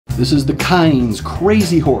This is the Kinzd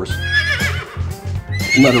Crazy Horse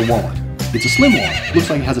leather wallet. It's a slim wallet, looks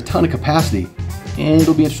like it has a ton of capacity, and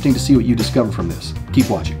it'll be interesting to see what you discover from this. Keep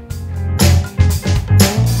watching.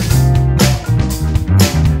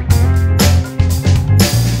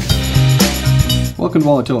 Welcome to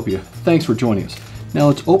Walletopia. Thanks for joining us. Now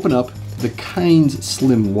let's open up the Kinzd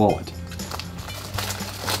Slim Wallet.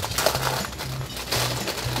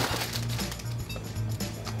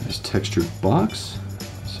 Nice textured box.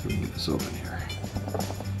 Let's see if we can get this open here.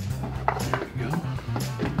 There we go.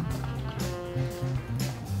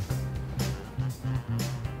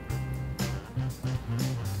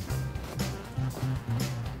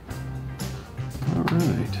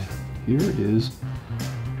 Alright, here is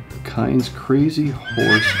the Kinzd Crazy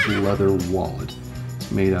Horse leather wallet.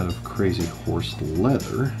 It's made out of crazy horse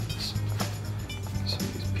leather. Let's get some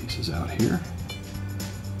of these pieces out here.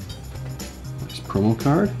 Nice promo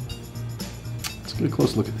card. Let's get a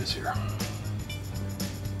close look at this here.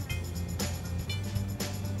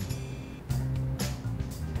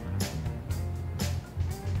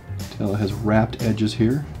 Tell it has wrapped edges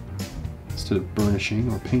here instead of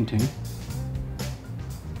burnishing or painting.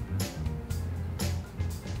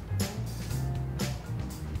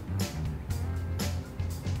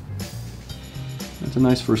 That's a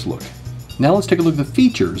nice first look. Now let's take a look at the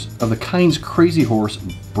features of the Kinzd Crazy Horse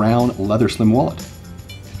brown leather slim wallet.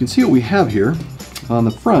 You can see what we have here. On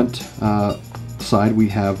the front side we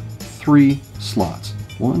have 3 slots.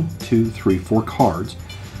 1, 2, 3, 4 cards.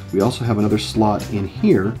 We also have another slot in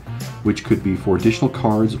here which could be for additional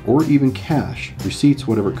cards or even cash, receipts,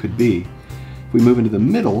 whatever it could be. If we move into the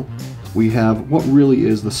middle, we have what really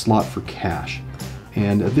is the slot for cash.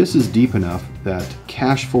 And this is deep enough that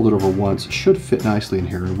cash folded over once should fit nicely in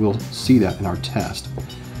here, and we'll see that in our test.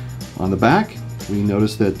 On the back, we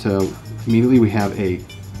notice that immediately we have a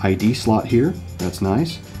ID slot here. That's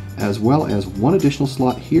nice, as well as one additional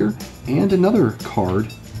slot here and another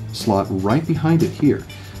card slot right behind it here.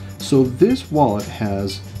 So this wallet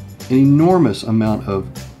has an enormous amount of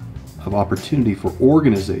opportunity for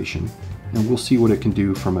organization, and we'll see what it can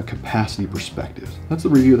do from a capacity perspective. That's the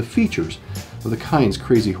review of the features of the Kinzd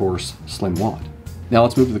Crazy Horse Slim Wallet. Now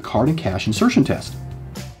let's move to the card and cash insertion test.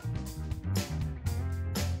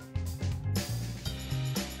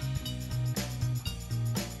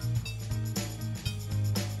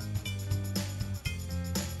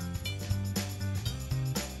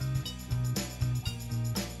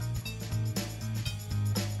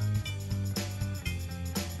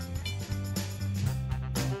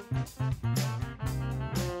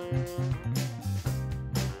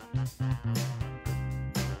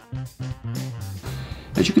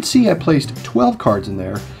 As you can see, I placed 12 cards in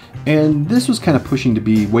there, and this was kind of pushing to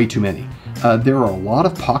be way too many. There are a lot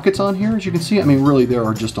of pockets on here, as you can see. I mean, really, there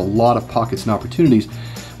are just a lot of pockets and opportunities,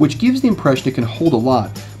 which gives the impression it can hold a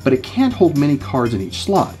lot, but it can't hold many cards in each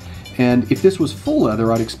slot. And if this was full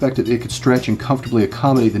leather, I'd expect it could stretch and comfortably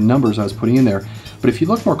accommodate the numbers I was putting in there. But if you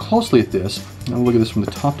look more closely at this, and I'll look at this from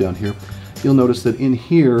the top down here, you'll notice that in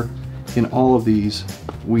here, in all of these,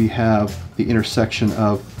 we have the intersection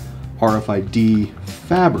of RFID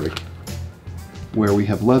fabric, where we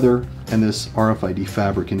have leather and this RFID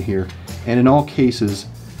fabric in here, and in all cases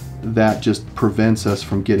that just prevents us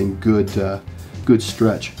from getting good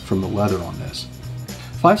stretch from the leather on this.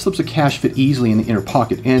 5 slips of cash fit easily in the inner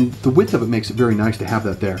pocket, and the width of it makes it very nice to have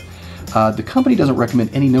that there. The company doesn't recommend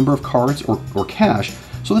any number of cards or cash,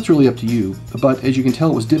 so that's really up to you, but as you can tell,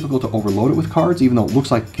 it was difficult to overload it with cards, even though it looks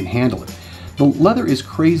like it can handle it. The leather is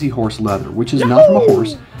Crazy Horse leather, which is not from a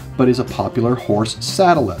horse, but is a popular horse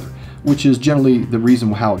saddle leather, which is generally the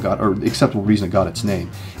reason how it got, or the acceptable reason it got its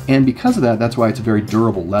name. And because of that, that's why it's a very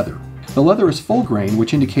durable leather. The leather is full grain,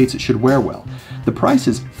 which indicates it should wear well. The price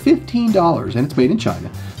is $15, and it's made in China.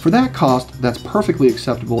 For that cost, that's perfectly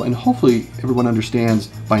acceptable, and hopefully everyone understands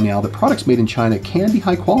by now that products made in China can be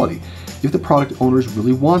high quality if the product owners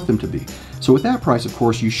really want them to be. So with that price, of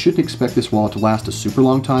course, you shouldn't expect this wallet to last a super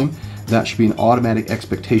long time. That should be an automatic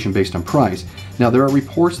expectation based on price. Now, there are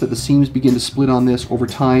reports that the seams begin to split on this over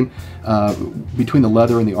time between the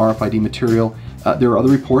leather and the RFID material. There are other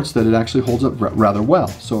reports that it actually holds up rather well.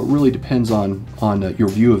 So it really depends on your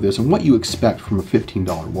view of this and what you expect from a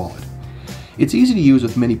 $15 wallet. It's easy to use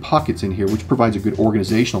with many pockets in here, which provides a good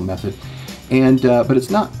organizational method, but it's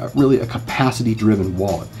not really a capacity-driven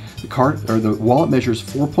wallet. The wallet measures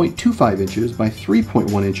 4.25 inches by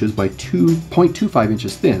 3.1 inches by 2.25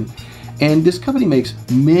 inches thin, and this company makes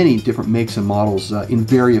many different makes and models in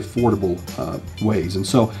very affordable ways. And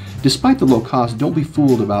so, despite the low cost, don't be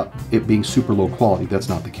fooled about it being super low quality. That's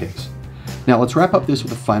not the case. Now let's wrap up this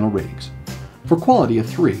with the final ratings. For quality, a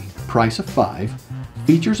 3, price a 5,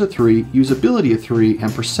 features a 3, usability a 3,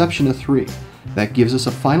 and perception a 3. That gives us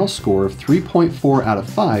a final score of 3.4 out of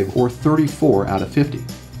 5, or 34 out of 50.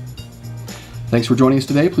 Thanks for joining us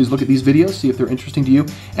today. Please look at these videos, see if they're interesting to you,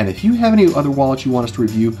 and if you have any other wallets you want us to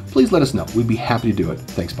review, please let us know. We'd be happy to do it.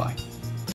 Thanks, bye.